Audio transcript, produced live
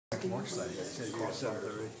more exciting.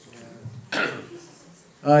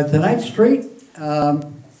 Tonight's treat,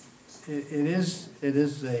 it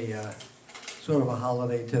is a sort of a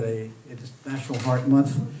holiday today. It is National Heart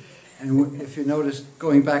Month, and if you notice,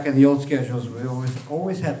 going back in the old schedules, we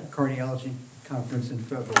always had a cardiology conference in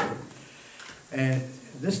February, and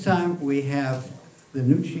this time we have the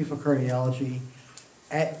new chief of cardiology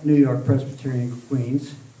at New York Presbyterian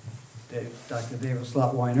Queens, Dr. David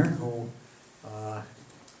Slotwiner, who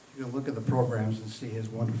you can look at the programs and see his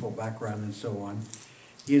wonderful background and so on.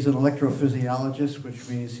 He is an electrophysiologist, which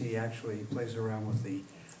means he actually plays around with the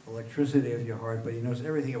electricity of your heart, but he knows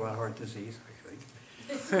everything about heart disease, I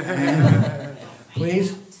think. And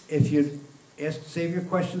please, if you save your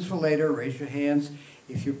questions for later, raise your hands.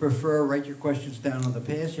 If you prefer, write your questions down on the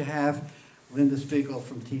pads you have. Linda Spiegel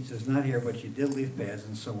from TEATS is not here, but she did leave pads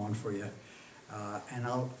and so on for you. And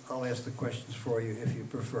I'll ask the questions for you if you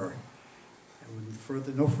prefer. And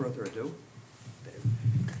with no further ado, Dave.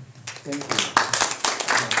 Thank you.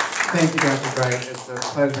 Thank you, Dr. Bright. It's a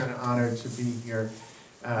pleasure and honor to be here.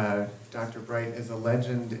 Dr. Bright is a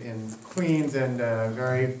legend in Queens, and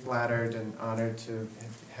very flattered and honored to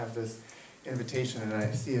have this invitation, and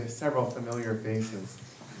I see several familiar faces.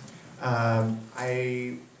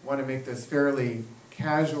 I want to make this fairly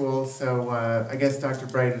casual, so I guess Dr.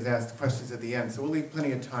 Bright has asked questions at the end, so we'll leave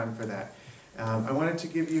plenty of time for that. I wanted to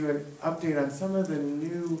give you an update on some of the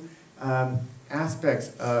new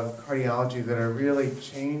aspects of cardiology that are really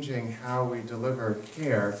changing how we deliver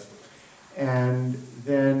care, and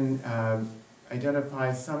then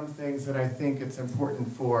identify some things that I think it's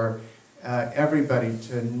important for everybody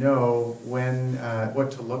to know when, what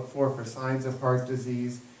to look for signs of heart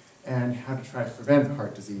disease, and how to try to prevent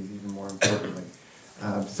heart disease, even more importantly.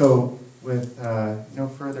 So with no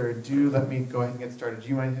further ado, let me go ahead and get started. Do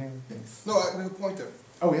you mind anything? Thanks. No, we have a pointer.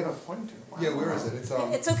 Oh, we have a pointer. Wow. Yeah, where is it?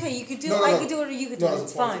 It's okay. You could do it. I could do it, or you could do it.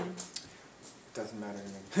 It's fine. Doesn't matter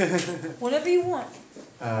to me. Whatever you want.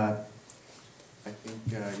 I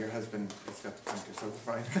think your husband has got the pointer, so it's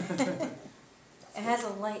fine. It has a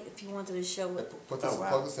light if you wanted to show it.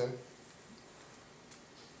 Plug this in.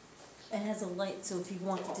 It has a light, so if you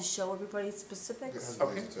wanted to show everybody specifics.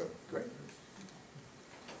 Okay, great.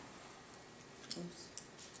 Oops.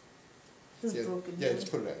 This is broken. Yeah,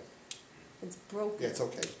 just put it in. It's broken. Yeah, it's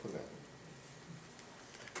okay. Just put it in.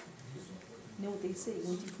 You know what they say?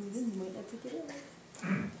 Once you put it in, you might not take it in.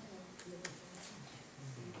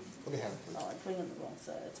 Let me have it, please. Oh, I put it on the wrong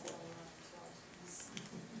side. That's why.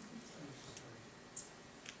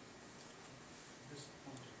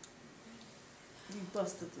 You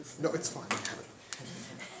busted this. No, it's fine. I have it.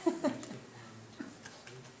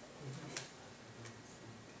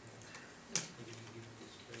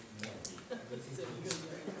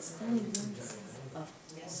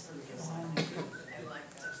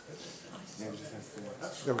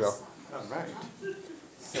 There we go. All right.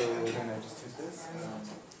 So then I just hit this.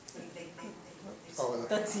 Oh,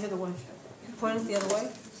 That's the other way. Point it the other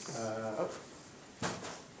way. Oh.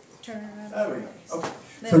 Turn it around. There we go. Okay.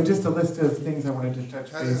 So just a list of things I wanted to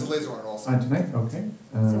touch has base a laser on it also. on tonight. Okay.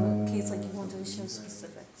 So in case like you wanted to show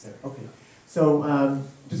specifics. Okay. So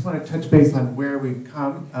just want to touch base on where we've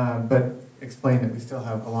come, but explain that we still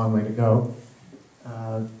have a long way to go.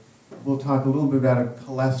 We'll talk a little bit about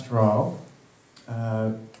cholesterol.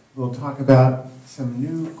 We'll talk about some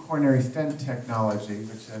new coronary stent technology,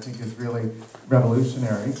 which I think is really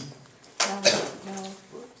revolutionary. No.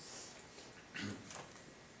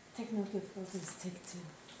 Technical difficulties, take two.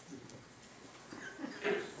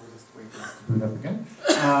 We'll just wait for this to boot up again.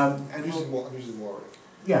 I'm usually more.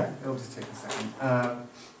 Yeah, it'll just take a second.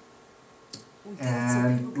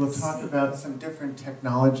 And we'll talk about some different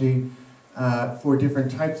technology for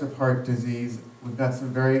different types of heart disease. We've got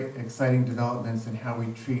some very exciting developments in how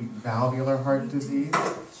we treat valvular heart disease,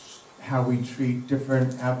 how we treat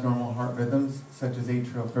different abnormal heart rhythms, such as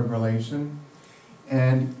atrial fibrillation,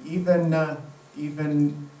 and even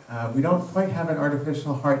we don't quite have an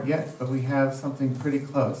artificial heart yet, but we have something pretty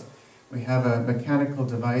close. We have a mechanical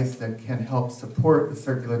device that can help support the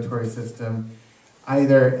circulatory system,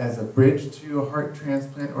 either as a bridge to a heart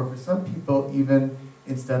transplant, or for some people, even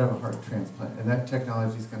instead of a heart transplant. And that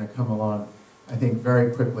technology is going to come along, I think,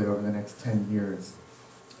 very quickly over the next 10 years.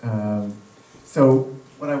 So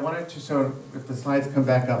what I wanted to show, if the slides come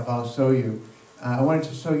back up, I'll show you. I wanted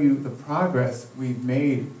to show you the progress we've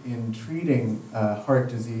made in treating heart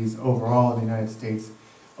disease overall in the United States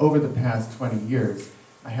over the past 20 years.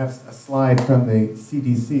 I have a slide from the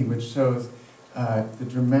CDC which shows the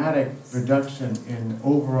dramatic reduction in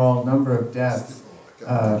overall number of deaths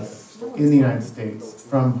in the United States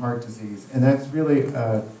from heart disease. And that's really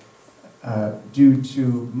due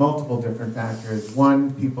to multiple different factors.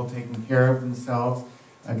 One, people taking care of themselves,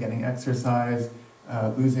 getting exercise,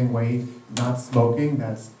 losing weight, not smoking,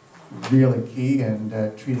 that's really key, and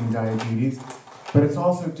treating diabetes. But it's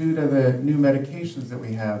also due to the new medications that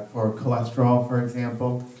we have for cholesterol, for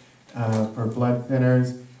example, for blood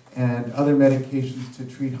thinners, and other medications to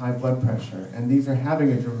treat high blood pressure. And these are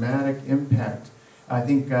having a dramatic impact. I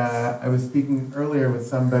think I was speaking earlier with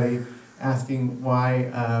somebody asking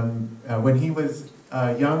why, when he was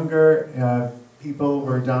younger, people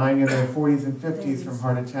were dying in their 40s and 50s from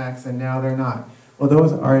heart attacks, and now they're not. Well,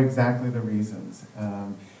 those are exactly the reasons.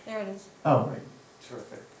 There it is. Oh, great.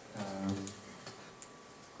 Terrific.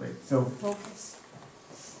 Great. So, Focus.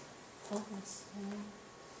 Focus.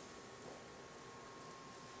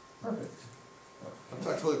 perfect.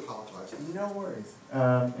 I totally apologize. No worries.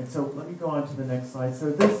 And so let me go on to the next slide.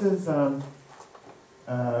 So this is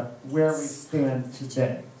where we stand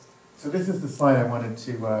today. So this is the slide I wanted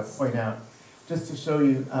to point out. Just to show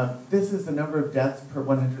you, this is the number of deaths per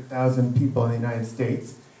 100,000 people in the United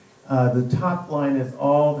States. The top line is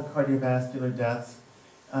all the cardiovascular deaths,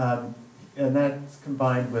 and that's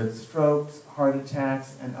combined with strokes, heart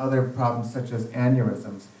attacks, and other problems such as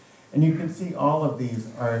aneurysms. And you can see all of these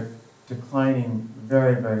are declining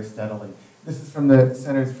very, very steadily. This is from the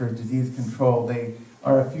Centers for Disease Control. They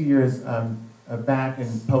are a few years back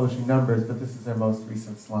in publishing numbers, but this is their most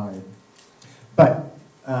recent slide. But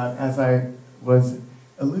as I was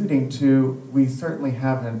alluding to, we certainly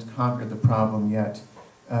haven't conquered the problem yet.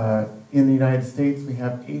 In the United States, we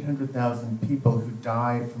have 800,000 people who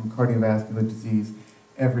die from cardiovascular disease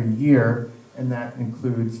every year, and that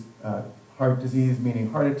includes heart disease,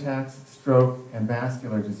 meaning heart attacks, stroke, and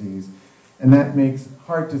vascular disease. And that makes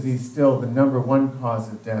heart disease still the #1 cause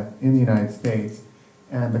of death in the United States,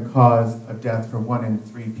 and the cause of death for 1 in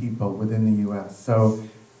 3 people within the US. So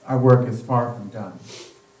our work is far from done.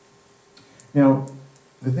 Now,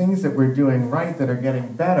 the things that we're doing right that are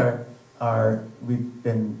getting better are, we've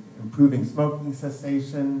been improving smoking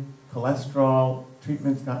cessation, cholesterol,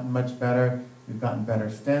 treatment's gotten much better, we've gotten better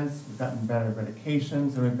stents, we've gotten better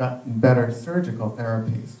medications, and we've gotten better surgical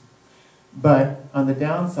therapies. But on the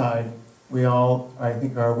downside, we all, I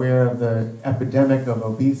think, are aware of the epidemic of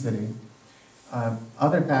obesity.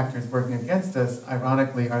 Other factors working against us,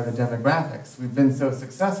 ironically, are the demographics. We've been so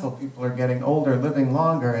successful, people are getting older, living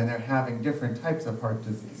longer, and they're having different types of heart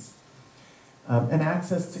disease. And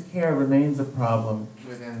access to care remains a problem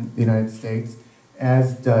within the United States,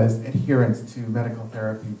 as does adherence to medical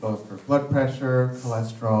therapy, both for blood pressure,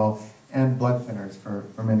 cholesterol, and blood thinners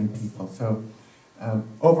for many people. So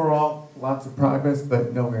overall, lots of progress,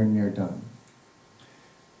 but nowhere near done.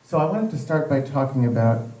 So I wanted to start by talking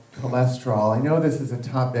about cholesterol. I know this is a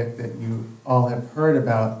topic that you all have heard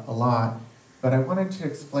about a lot, but I wanted to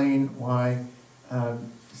explain why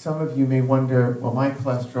some of you may wonder, well, my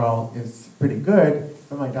cholesterol is pretty good,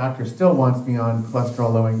 but my doctor still wants me on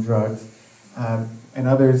cholesterol-lowering drugs. And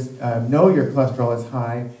others know your cholesterol is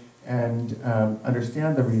high and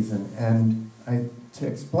understand the reason. And to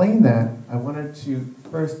explain that, I wanted to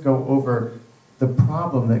first go over the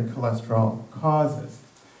problem that cholesterol causes.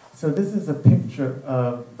 So this is a picture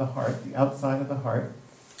of the heart, the outside of the heart,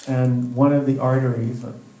 and one of the arteries,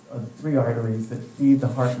 or 3 arteries that feed the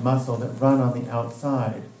heart muscle that run on the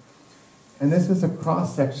outside. And this is a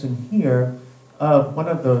cross-section here of one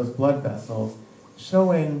of those blood vessels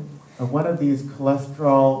showing one of these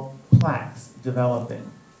cholesterol plaques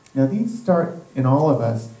developing. Now these start in all of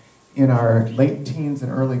us in our late teens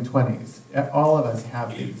and early 20s. All of us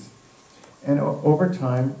have these. And over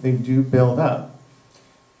time, they do build up.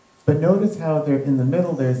 But notice how they're in the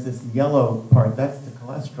middle, there's this yellow part, that's the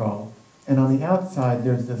cholesterol. And on the outside,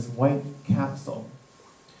 there's this white capsule.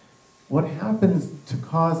 What happens to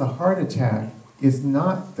cause a heart attack is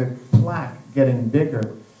not the plaque getting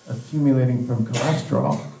bigger, accumulating from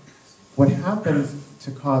cholesterol. What happens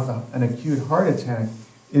to cause an acute heart attack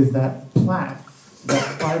is that plaque, that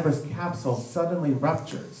fibrous capsule, suddenly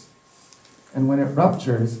ruptures. And when it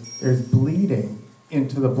ruptures, there's bleeding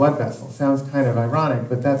into the blood vessel. Sounds kind of ironic,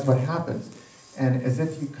 but that's what happens. And as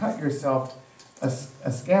if you cut yourself,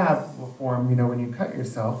 a scab will form, you know, when you cut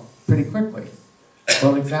yourself pretty quickly.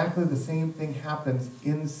 Well, exactly the same thing happens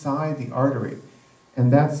inside the artery.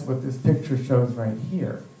 And that's what this picture shows right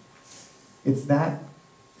here. It's that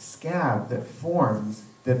scab that forms,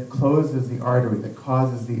 that closes the artery, that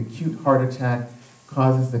causes the acute heart attack,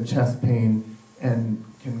 causes the chest pain, and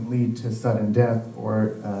can lead to sudden death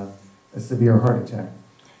or a severe heart attack.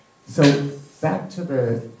 So back to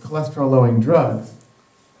the cholesterol-lowering drugs,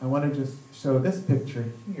 I want to just show this picture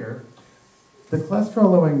here. The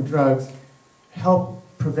cholesterol-lowering drugs help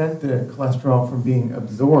prevent the cholesterol from being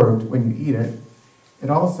absorbed when you eat it. They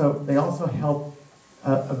also help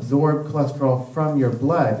absorb cholesterol from your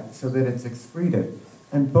blood so that it's excreted.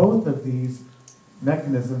 And both of these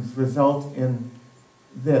mechanisms result in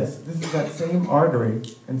this. This is that same artery,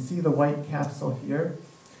 and see the white capsule here?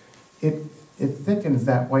 It thickens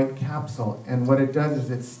that white capsule, and what it does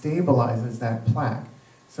is it stabilizes that plaque.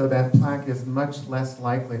 So that plaque is much less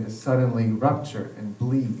likely to suddenly rupture and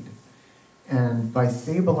bleed. And by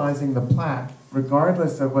stabilizing the plaque,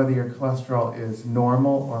 regardless of whether your cholesterol is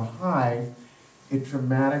normal or high, it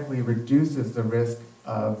dramatically reduces the risk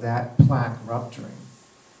of that plaque rupturing.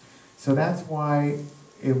 So that's why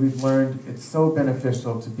we've learned it's so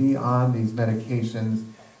beneficial to be on these medications,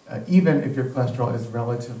 even if your cholesterol is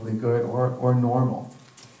relatively good or normal.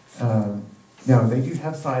 Now, they do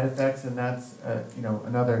have side effects, and that's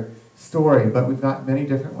another story, but we've got many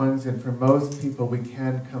different ones, and for most people, we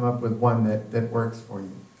can come up with one that works for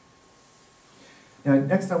you. Now,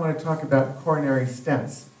 next I want to talk about coronary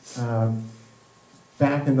stents.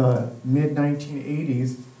 Back in the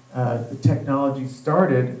mid-1980s, the technology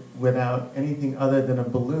started without anything other than a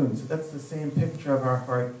balloon. So that's the same picture of our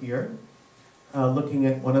heart here, looking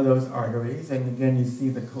at one of those arteries, and again you see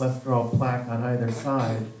the cholesterol plaque on either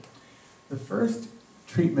side. The first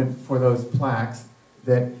treatment for those plaques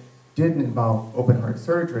that didn't involve open heart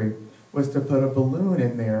surgery was to put a balloon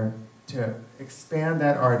in there to expand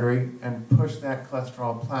that artery and push that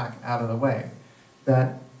cholesterol plaque out of the way.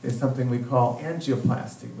 That is something we call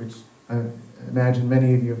angioplasty, which I imagine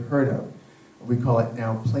many of you have heard of. We call it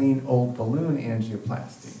now plain old balloon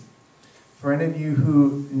angioplasty. For any of you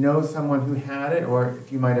who know someone who had it, or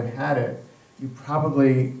if you might have had it, you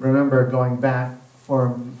probably remember going back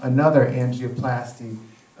for another angioplasty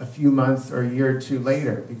a few months or a year or two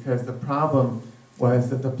later, because the problem was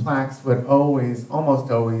that the plaques would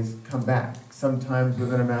almost always come back, sometimes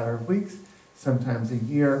within a matter of weeks, sometimes a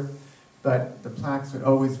year, but the plaques would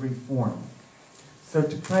always reform. So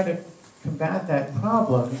to try to combat that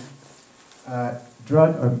problem,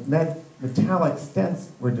 metallic stents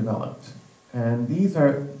were developed. And these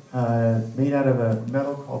are made out of a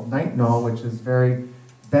metal called nitinol, which is very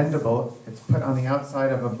bendable. It's put on the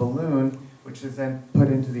outside of a balloon, which is then put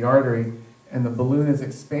into the artery, and the balloon is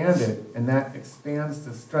expanded, and that expands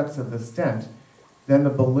the struts of the stent. Then the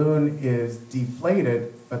balloon is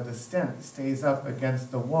deflated, but the stent stays up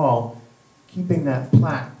against the wall, keeping that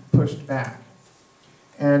plaque pushed back.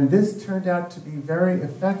 And this turned out to be very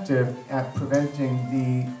effective at preventing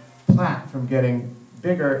the plaque from getting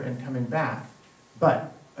bigger and coming back.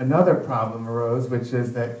 But another problem arose, which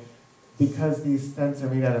is that because these stents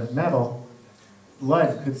are made out of metal,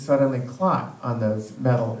 blood could suddenly clot on those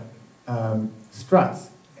metal struts.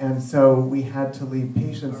 And so we had to leave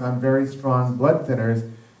patients on very strong blood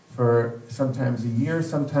thinners for sometimes a year,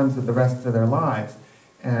 sometimes for the rest of their lives.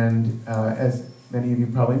 And as many of you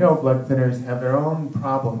probably know, blood thinners have their own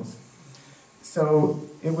problems. So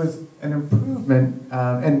it was an improvement,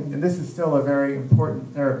 and this is still a very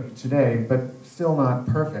important therapy today, but still not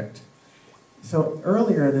perfect. So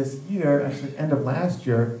earlier this year, actually end of last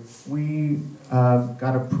year, we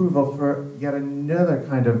got approval for yet another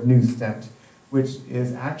kind of new stent, which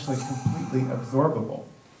is actually completely absorbable.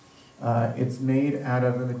 It's made out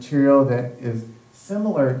of a material that is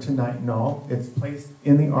similar to nitinol. It's placed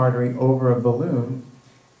in the artery over a balloon.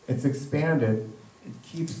 It's expanded. It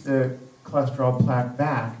keeps the cholesterol plaque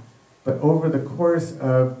back, but over the course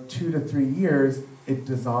of 2 to 3 years, it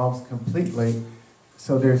dissolves completely,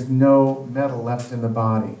 so there's no metal left in the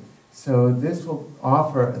body. So this will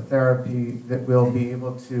offer a therapy that we'll be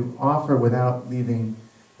able to offer without leaving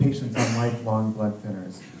patients on lifelong blood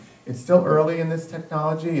thinners. It's still early in this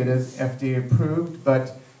technology. It is FDA approved,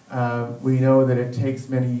 but we know that it takes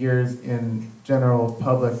many years in general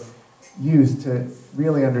public use to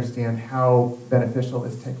really understand how beneficial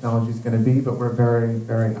this technology is going to be, but we're very,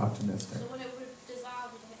 very optimistic. So when it would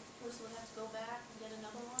dissolve, the person would have to go back and get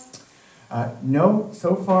another one? No,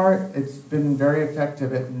 so far it's been very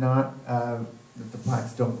effective at not, that the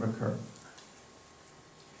plaques don't recur.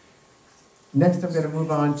 Next I'm going to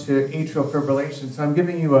move on to atrial fibrillation. So I'm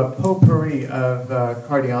giving you a potpourri of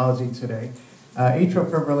cardiology today.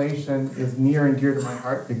 Atrial fibrillation is near and dear to my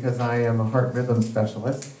heart because I am a heart rhythm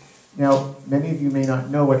specialist. Now, many of you may not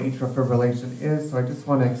know what atrial fibrillation is, so I just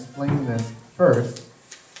want to explain this first.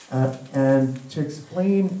 And to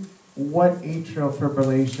explain what atrial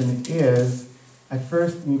fibrillation is, I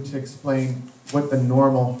first need to explain what the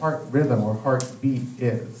normal heart rhythm or heartbeat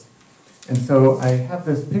is. And so I have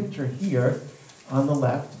this picture here on the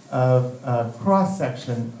left of a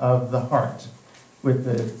cross-section of the heart with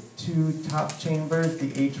the two top chambers,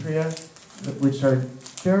 the atria, which are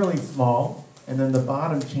fairly small, and then the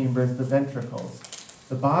bottom chamber is the ventricles.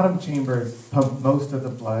 The bottom chambers pump most of the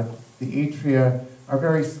blood. The atria are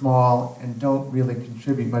very small and don't really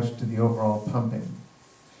contribute much to the overall pumping.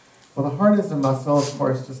 Well, the heart is a muscle, of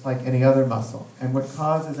course, just like any other muscle. And what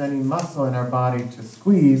causes any muscle in our body to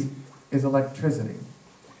squeeze is electricity.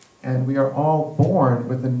 And we are all born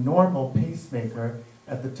with a normal pacemaker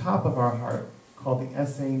at the top of our heart called the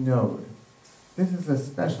SA node. This is a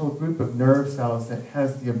special group of nerve cells that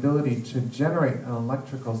has the ability to generate an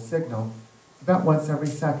electrical signal about once every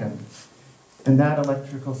second. And that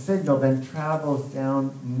electrical signal then travels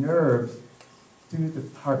down nerves through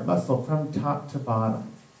the heart muscle from top to bottom.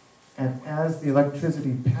 And as the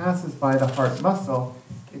electricity passes by the heart muscle,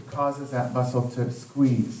 it causes that muscle to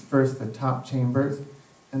squeeze. First the top chambers,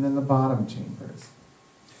 and then the bottom chambers.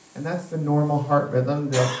 And that's the normal heart rhythm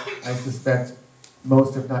that I suspect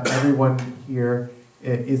most, if not everyone here,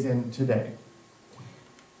 is in today.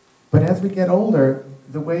 But as we get older,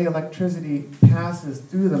 the way electricity passes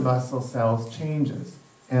through the muscle cells changes.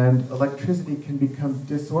 And electricity can become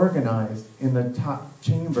disorganized in the top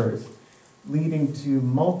chambers, leading to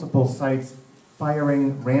multiple sites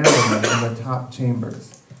firing randomly in the top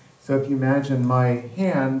chambers. So if you imagine my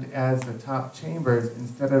hand as the top chambers,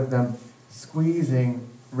 instead of them squeezing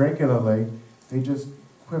regularly, they just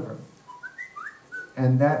quiver.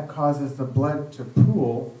 And that causes the blood to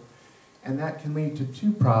pool, and that can lead to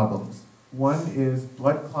two problems. One is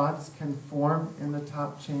blood clots can form in the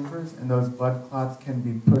top chambers, and those blood clots can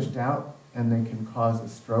be pushed out, and they can cause a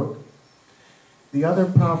stroke. The other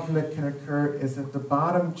problem that can occur is that the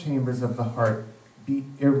bottom chambers of the heart beat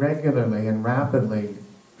irregularly and rapidly,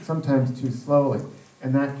 sometimes too slowly,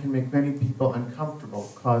 and that can make many people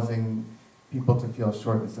uncomfortable, causing people to feel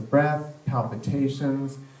shortness of breath,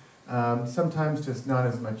 palpitations, sometimes just not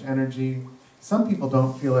as much energy. Some people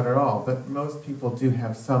don't feel it at all, but most people do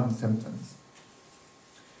have some symptoms.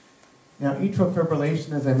 Now, atrial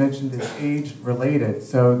fibrillation, as I mentioned, is age-related.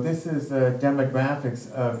 So this is the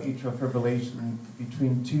demographics of atrial fibrillation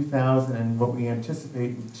between 2000 and what we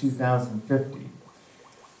anticipate in 2050.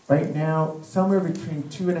 Right now, somewhere between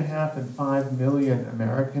 2.5 and 5 million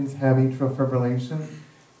Americans have atrial fibrillation.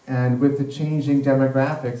 And with the changing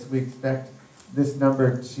demographics, we expect this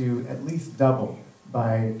number to at least double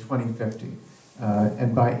by 2050.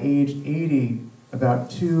 And by age 80,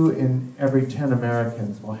 about 2 in every 10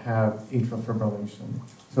 Americans will have atrial fibrillation.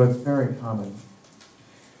 So it's very common.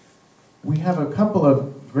 We have a couple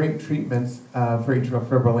of great treatments for atrial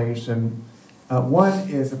fibrillation. One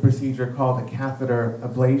is a procedure called a catheter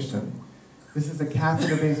ablation. This is a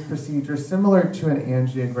catheter-based procedure similar to an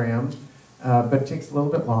angiogram, but takes a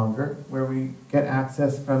little bit longer, where we get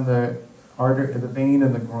access from the artery, the vein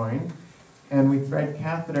in the groin, and we thread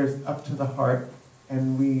catheters up to the heart,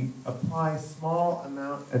 and we apply small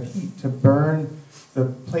amount of heat to burn the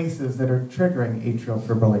places that are triggering atrial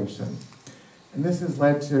fibrillation. And this has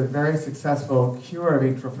led to a very successful cure of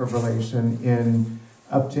atrial fibrillation in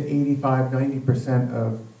up to 85–90%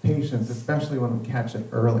 of patients, especially when we catch it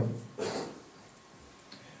early.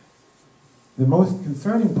 The most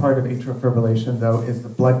concerning part of atrial fibrillation, though, is the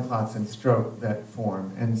blood clots and stroke that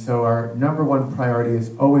form. And so our number one priority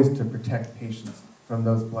is always to protect patients from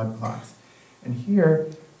those blood clots. And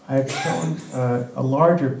here, I've shown a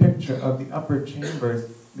larger picture of the upper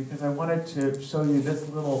chambers because I wanted to show you this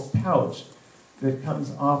little pouch that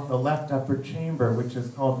comes off the left upper chamber, which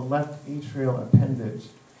is called the left atrial appendage.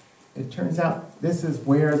 It turns out this is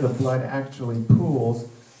where the blood actually pools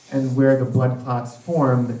and where the blood clots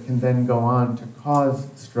form that can then go on to cause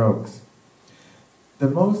strokes. The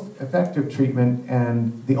most effective treatment,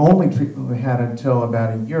 and the only treatment we had until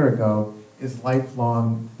about a year ago, is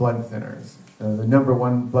lifelong blood thinners. The number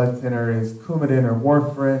one blood thinner is Coumadin or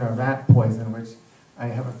warfarin or rat poison, which I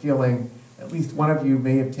have a feeling at least one of you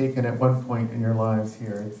may have taken at one point in your lives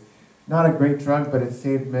here. It's not a great drug, but it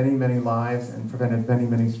saved many, many lives and prevented many,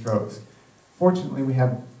 many strokes. Fortunately, we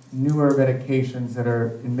have newer medications that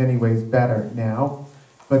are in many ways better now,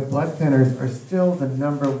 but blood thinners are still the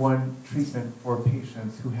number one treatment for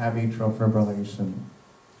patients who have atrial fibrillation.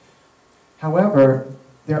 However,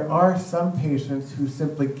 there are some patients who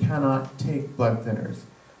simply cannot take blood thinners,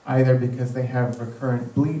 either because they have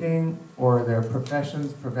recurrent bleeding or their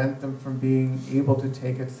professions prevent them from being able to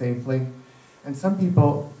take it safely, and some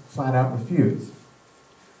people flat out refuse.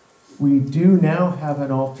 We do now have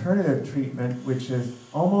an alternative treatment which is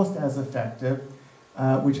almost as effective,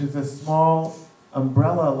 which is a small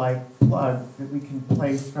umbrella-like plug that we can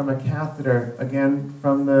place from a catheter, again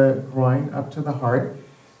from the groin up to the heart,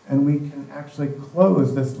 and we can actually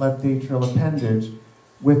close this left atrial appendage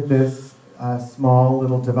with this small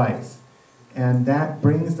little device. And that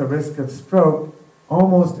brings the risk of stroke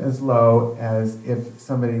almost as low as if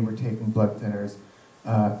somebody were taking blood thinners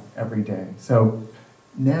every day. So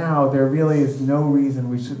now there really is no reason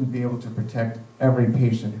we shouldn't be able to protect every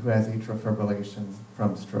patient who has atrial fibrillation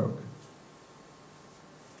from stroke.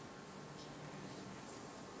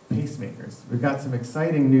 Pacemakers. We've got some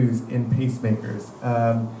exciting news in pacemakers.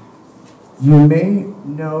 You may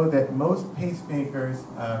know that most pacemakers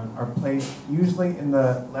are placed usually in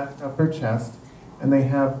the left upper chest, and they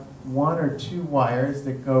have 1 or 2 wires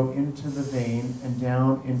that go into the vein and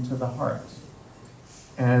down into the heart.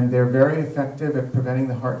 And they're very effective at preventing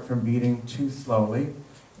the heart from beating too slowly,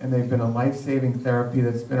 and they've been a life-saving therapy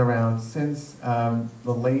that's been around since the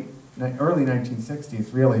early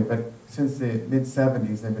 1960s, really, but since the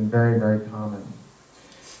mid-70s, they've been very, very common.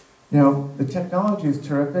 Now, the technology is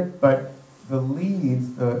terrific, but the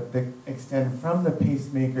leads that extend from the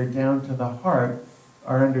pacemaker down to the heart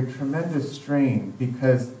are under tremendous strain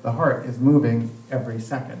because the heart is moving every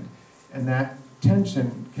second, and that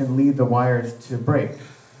tension can lead the wires to break.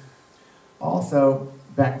 Also,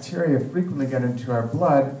 bacteria frequently get into our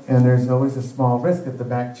blood, and there's always a small risk that the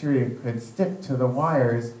bacteria could stick to the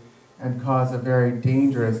wires and cause a very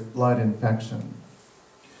dangerous blood infection.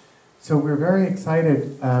 So we're very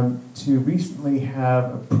excited to recently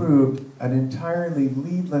have approved an entirely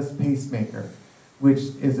leadless pacemaker, which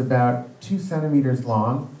is about 2 centimeters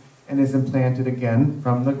long and is implanted again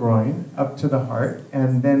from the groin up to the heart,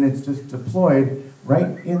 and then it's just deployed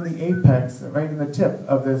right in the apex, right in the tip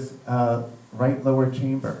of this right lower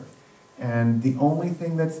chamber. And the only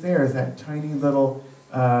thing that's there is that tiny little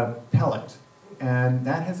pellet. And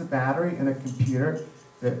that has a battery and a computer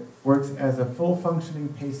that works as a full functioning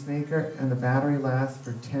pacemaker, and the battery lasts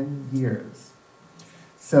for 10 years.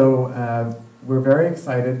 So we're very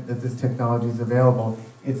excited that this technology is available.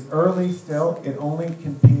 It's early still. It only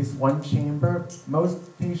can pace 1 chamber.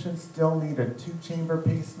 Most patients still need a 2-chamber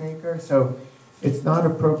pacemaker, so it's not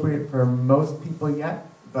appropriate for most people yet,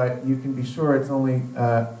 but you can be sure it's only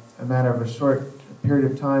a matter of a short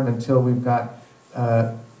period of time until we've got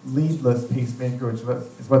leadless pacemaker, which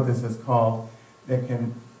is what this is called, that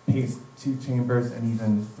can pace 2 chambers and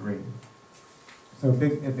even 3. So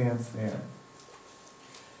big advance there.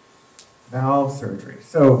 Valve surgery.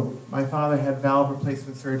 So my father had valve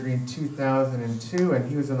replacement surgery in 2002, and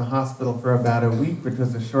he was in the hospital for about a week, which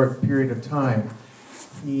was a short period of time.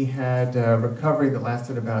 He had recovery that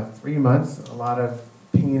lasted about 3 months, a lot of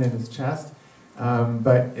pain in his chest,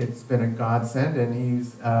 but it's been a godsend, and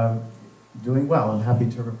he's doing well, I'm happy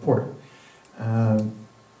to report.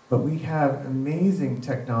 But we have amazing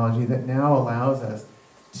technology that now allows us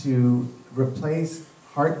to replace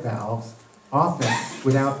heart valves often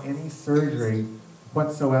without any surgery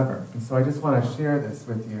whatsoever. And so I just want to share this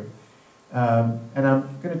with you. And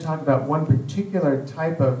I'm going to talk about one particular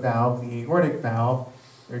type of valve, the aortic valve.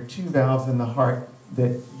 There are 2 valves in the heart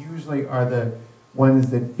that usually are the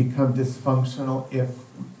ones that become dysfunctional if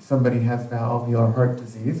somebody has valvular heart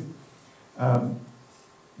disease.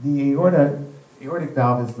 The aortic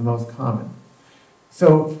valve is the most common.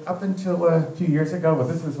 So up until a few years ago, well,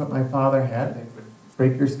 this is what my father had. They would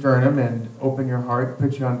break your sternum and open your heart,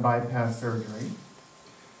 put you on bypass surgery.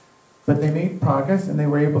 But they made progress, and they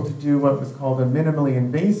were able to do what was called a minimally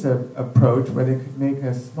invasive approach, where they could make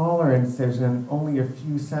a smaller incision, only a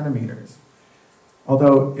few centimeters.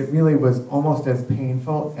 Although it really was almost as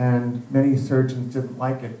painful, and many surgeons didn't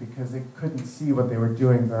like it because they couldn't see what they were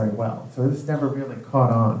doing very well. So this never really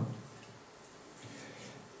caught on.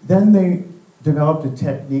 Then they developed a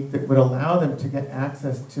technique that would allow them to get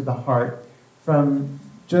access to the heart from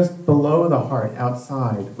just below the heart,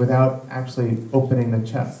 outside, without actually opening the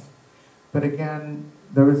chest. But again,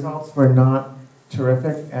 the results were not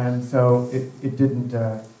terrific, and so it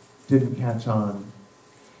didn't catch on.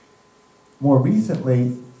 More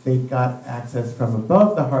recently, they got access from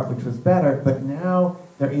above the heart, which was better, but now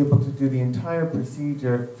they're able to do the entire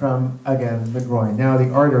procedure from, again, the groin. Now the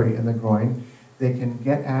artery in the groin. They can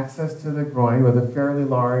get access to the groin with a fairly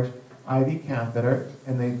large IV catheter,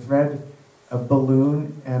 and they thread a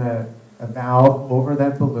balloon and a valve over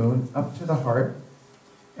that balloon up to the heart.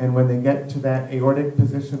 And when they get to that aortic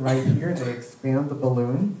position right here, they expand the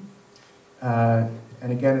balloon.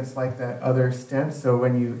 And again, it's like that other stent. So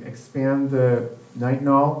when you expand the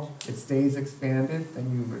nitinol, it stays expanded.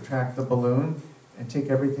 Then you retract the balloon and take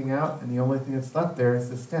everything out. And the only thing that's left there is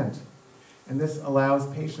the stent. And this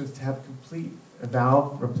allows patients to have complete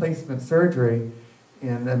valve replacement surgery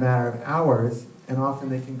in a matter of hours. And often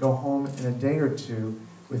they can go home in a day or 2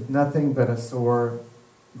 with nothing but a sore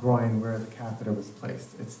groin where the catheter was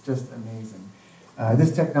placed. It's just amazing.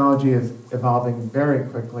 This technology is evolving very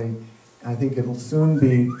quickly, I think it'll soon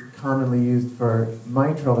be commonly used for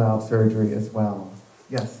mitral valve surgery as well.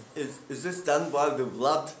 Yes? Is this done while the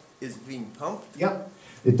blood is being pumped? Yep.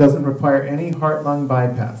 It doesn't require any heart-lung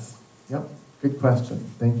bypass. Yep. Good question.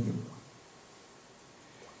 Thank you.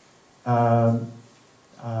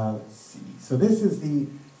 Let's see. So this is the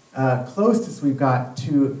closest we've gotten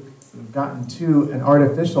to an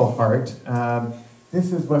artificial heart.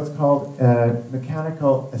 This is what's called a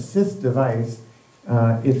mechanical assist device.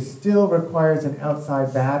 It still requires an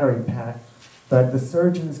outside battery pack, but the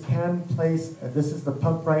surgeons can place, this is the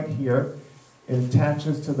pump right here. It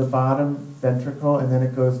attaches to the bottom ventricle, and then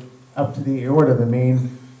it goes up to the aorta, the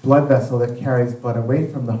main blood vessel that carries blood away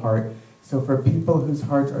from the heart. So for people whose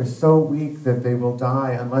hearts are so weak that they will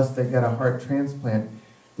die unless they get a heart transplant,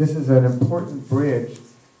 this is an important bridge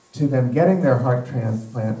to them getting their heart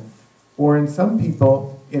transplant. Or in some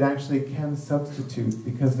people, it actually can substitute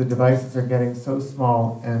because the devices are getting so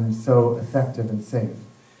small and so effective and safe.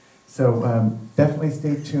 So definitely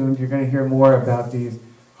stay tuned. You're going to hear more about these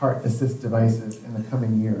heart assist devices in the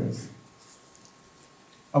coming years.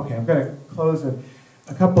 Okay, I'm going to close with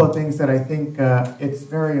a couple of things that I think it's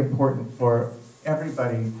very important for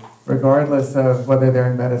everybody, regardless of whether they're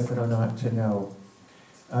in medicine or not, to know.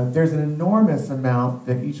 There's an enormous amount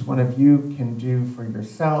that each one of you can do for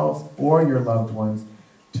yourselves or your loved ones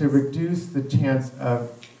to reduce the chance of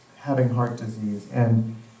having heart disease.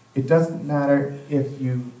 And it doesn't matter if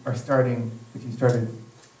you started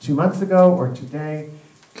 2 months ago or today,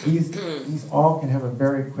 these all can have a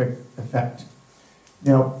very quick effect.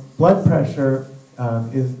 Now, blood pressure,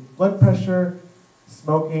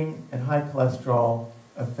 smoking, and high cholesterol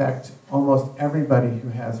affect almost everybody who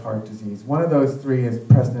has heart disease. One of those three is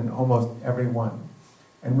present in almost everyone.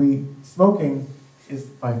 And smoking is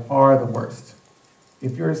by far the worst.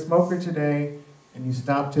 If you're a smoker today and you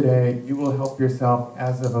stop today, you will help yourself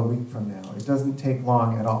as of a week from now. It doesn't take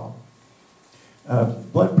long at all.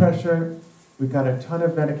 Blood pressure, we've got a ton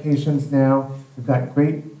of medications now. We've got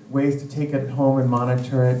great ways to take it home and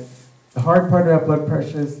monitor it. The hard part about blood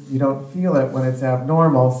pressure is you don't feel it when it's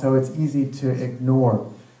abnormal, so it's easy to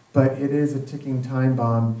ignore. But it is a ticking time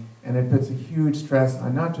bomb, and it puts a huge stress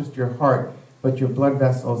on not just your heart, but your blood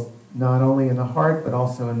vessels, not only in the heart, but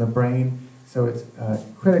also in the brain. So it's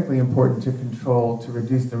critically important to control to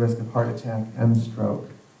reduce the risk of heart attack and stroke.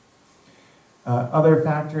 Other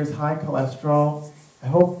factors, high cholesterol. I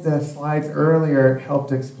hope the slides earlier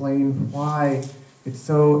helped explain why it's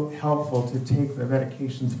so helpful to take the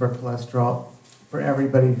medications for cholesterol for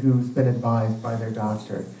everybody who's been advised by their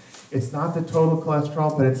doctor. It's not the total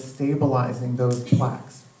cholesterol, but it's stabilizing those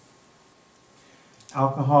plaques.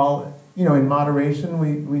 Alcohol, in moderation,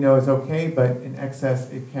 we know is okay, but in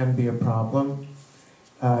excess, it can be a problem.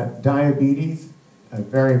 Diabetes, a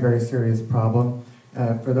very, very serious problem.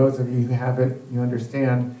 For those of you who have it, you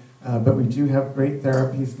understand, but we do have great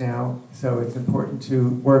therapies now, so it's important to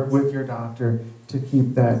work with your doctor to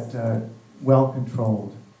keep that well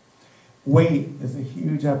controlled. Weight is a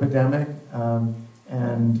huge epidemic,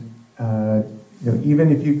 and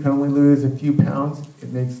even if you can only lose a few pounds,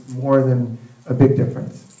 it makes more than a big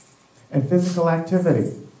difference. And physical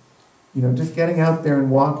activity, just getting out there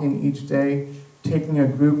and walking each day, taking a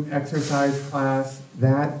group exercise class,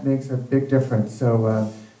 that makes a big difference.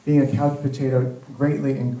 So being a couch potato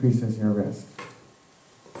greatly increases your risk.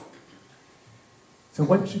 So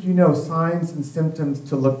what should you know, signs and symptoms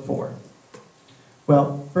to look for?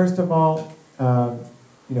 Well, first of all,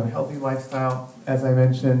 healthy lifestyle, as I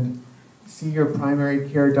mentioned, see your primary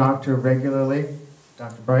care doctor regularly,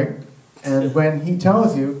 Dr. Bright, and when he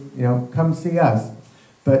tells you, come see us.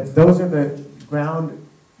 But those are the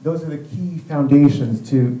key foundations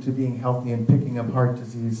to being healthy and picking up heart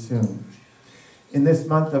disease soon. In this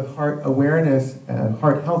month of heart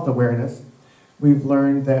health awareness, we've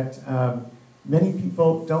learned that many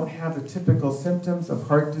people don't have the typical symptoms of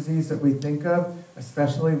heart disease that we think of,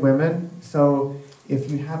 especially women. So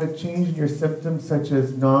if you have a change in your symptoms such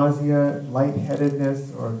as nausea,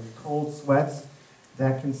 lightheadedness, or cold sweats,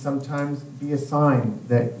 that can sometimes be a sign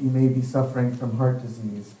that you may be suffering from heart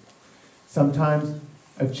disease. Sometimes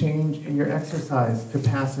a change in your exercise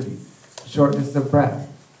capacity, shortness of breath,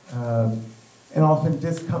 and often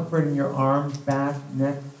discomfort in your arms, back,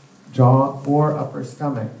 neck, jaw, or upper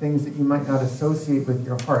stomach, things that you might not associate with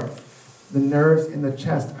your heart. The nerves in the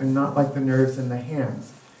chest are not like the nerves in the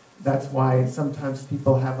hands. That's why sometimes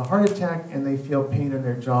people have a heart attack and they feel pain in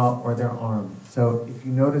their jaw or their arm. So if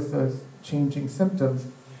you notice those changing symptoms,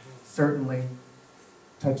 certainly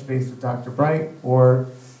touch base with Dr. Bright or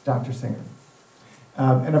Dr. Singer.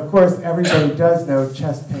 And of course, everybody does know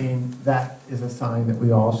chest pain. That is a sign that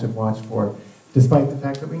we all should watch for. despite the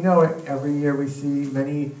fact that we know it, every year we see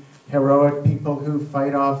many heroic people who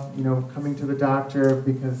fight off, coming to the doctor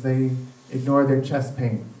because they ignore their chest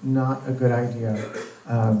pain. Not a good idea.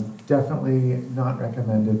 Definitely not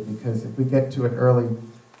recommended, because if we get to it early,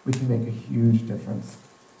 we can make a huge difference.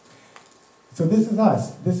 So this is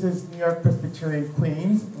us. This is New York Presbyterian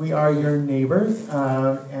Queens. We are your neighbors,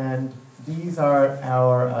 and these are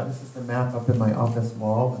our, this is the map up in my office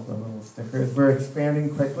wall with the little stickers. We're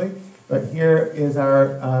expanding quickly, but here is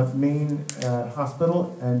our main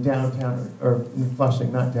hospital in downtown, or in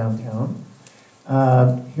Flushing, not downtown.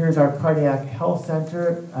 Here's our cardiac health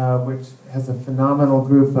center, which has a phenomenal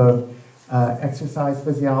group of exercise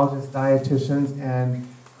physiologists, dietitians, and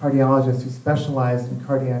cardiologists who specialize in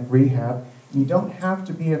cardiac rehab. You don't have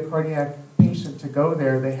to be a cardiac patient to go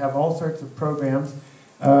there. They have all sorts of programs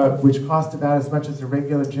which cost about as much as a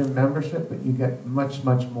regular gym membership, but you get much,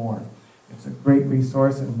 much more. It's a great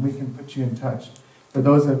resource, and we can put you in touch. For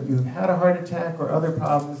those of you who've had a heart attack or other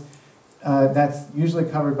problems, that's usually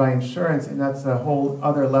covered by insurance, and that's a whole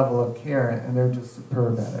other level of care, and they're just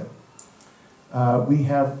superb at it. We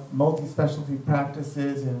have multi-specialty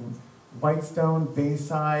practices in Whitestone,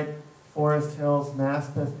 Bayside, Forest Hills,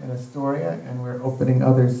 Maspeth, and Astoria, and we're opening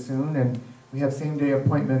others soon, and we have same-day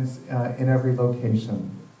appointments in every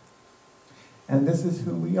location. And this is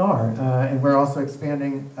who we are, and we're also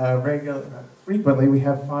expanding frequently. We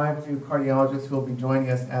have 5 new cardiologists who will be joining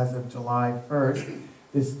us as of July 1st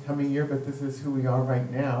this coming year, but this is who we are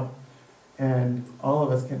right now, and all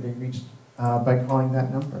of us can be reached by calling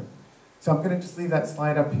that number. So I'm going to just leave that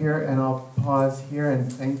slide up here, and I'll pause here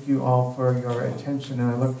and thank you all for your attention,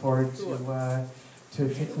 and I look forward to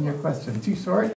taking your questions. Too short?